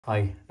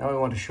Hi, now I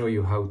want to show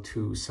you how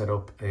to set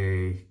up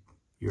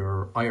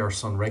your IR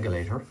Sun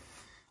regulator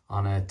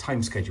on a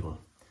time schedule.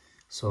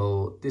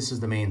 So this is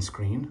the main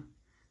screen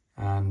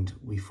and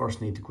we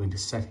first need to go into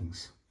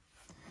settings.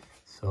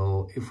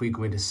 So if we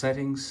go into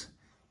settings,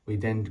 we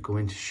then go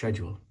into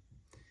schedule.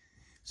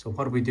 So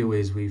what we do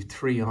is we've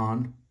 3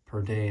 on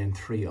per day and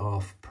 3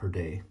 off per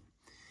day.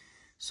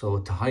 So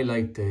to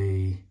highlight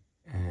the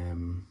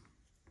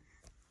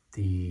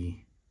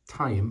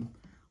time,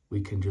 we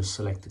can just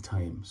select the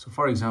time. So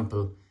for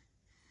example,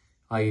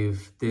 I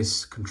have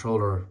this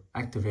controller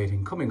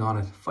activating, coming on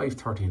at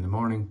 5:30 in the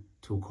morning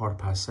to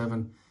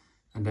 7:15,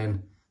 and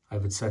then I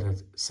would set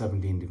it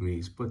 17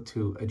 degrees. But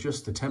to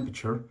adjust the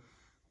temperature,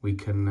 we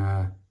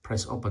can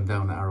press up and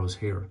down arrows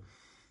here.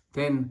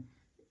 Then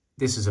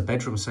this is a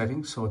bedroom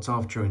setting, so it's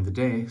off during the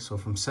day. So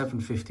from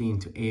 7:15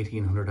 to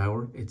 1800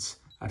 hour,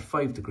 it's at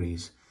 5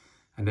 degrees.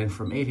 And then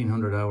from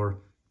 1800 hour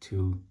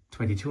to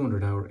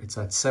 2200 hour, it's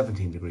at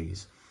 17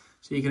 degrees.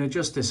 So you can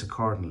adjust this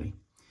accordingly.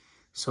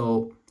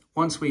 So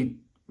once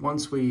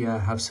we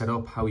have set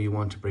up how you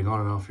want to bring on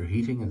and off your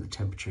heating and the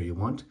temperature you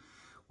want,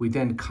 we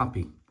then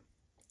copy.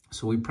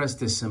 So we press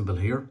this symbol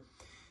here,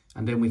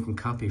 and then we can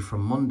copy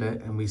from Monday,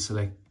 and we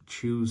select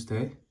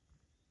Tuesday,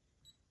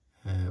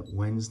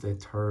 Wednesday,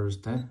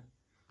 Thursday,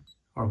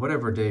 or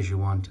whatever days you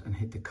want, and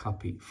hit the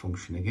copy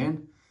function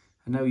again.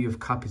 And now you've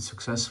copied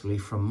successfully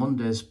from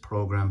Monday's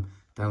program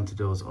down to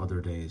those other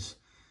days.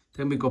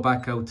 Then we go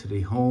back out to the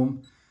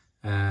home,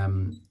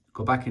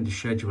 go back into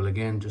schedule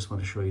again. Just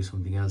want to show you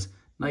something else.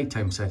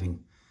 Nighttime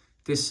setting.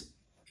 This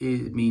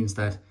means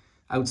that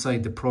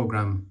outside the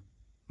program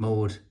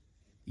mode,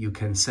 you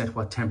can set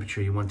what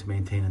temperature you want to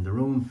maintain in the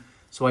room.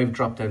 So I've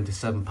dropped down to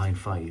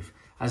 7.5.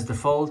 As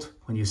default,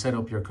 when you set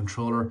up your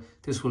controller,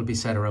 this will be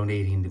set around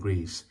 18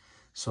 degrees.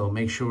 So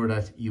make sure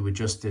that you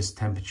adjust this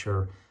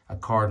temperature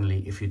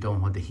accordingly if you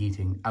don't want the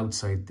heating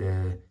outside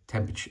the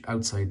temperature,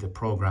 outside the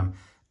program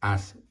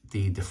at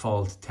the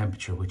default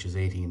temperature, which is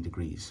 18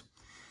 degrees.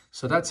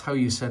 So that's how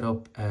you set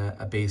up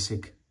a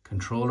basic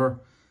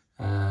controller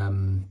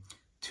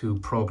to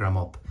program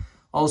up.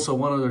 Also,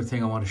 one other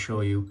thing I want to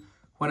show you,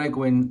 when I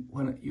go in,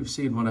 when you've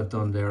seen what I've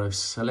done there, I've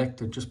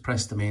selected, just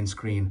press the main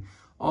screen.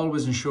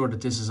 Always ensure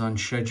that this is on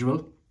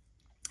schedule.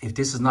 If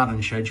this is not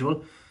on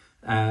schedule,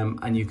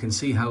 and you can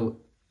see how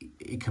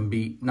it can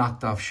be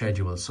knocked off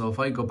schedule. So if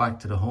I go back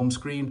to the home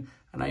screen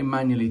and I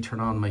manually turn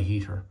on my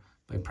heater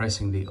by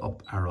pressing the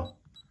up arrow,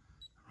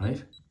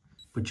 right?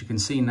 But you can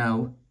see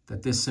now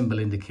that this symbol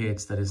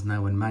indicates that it's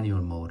now in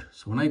manual mode.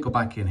 So when I go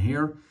back in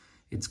here,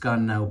 it's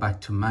gone now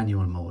back to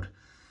manual mode.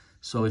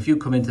 So if you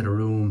come into the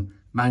room,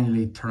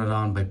 manually turn it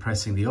on by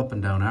pressing the up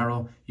and down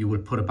arrow, you will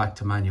put it back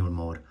to manual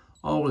mode.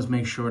 Always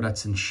make sure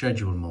that's in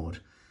schedule mode.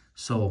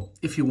 So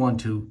if you want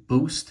to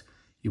boost,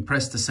 you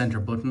press the center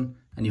button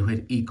and you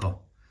hit eco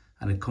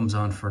and it comes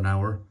on for an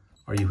hour,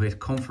 or you hit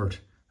comfort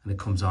and it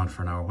comes on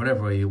for an hour,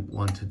 whatever way you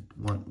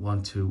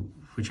want to,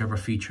 whichever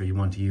feature you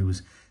want to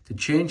use. To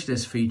change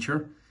this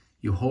feature,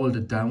 you hold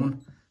it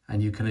down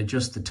and you can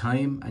adjust the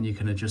time and you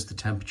can adjust the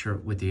temperature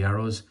with the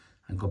arrows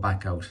and go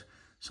back out.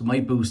 So my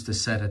boost is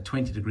set at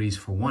 20 degrees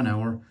for 1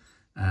 hour.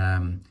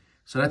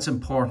 So that's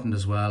important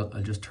as well.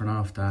 I'll just turn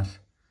off that,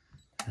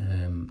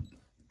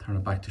 turn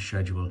it back to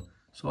schedule.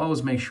 So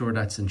always make sure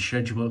that's in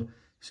schedule.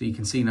 So you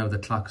can see now the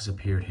clock has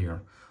appeared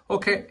here.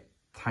 Okay,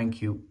 thank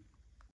you.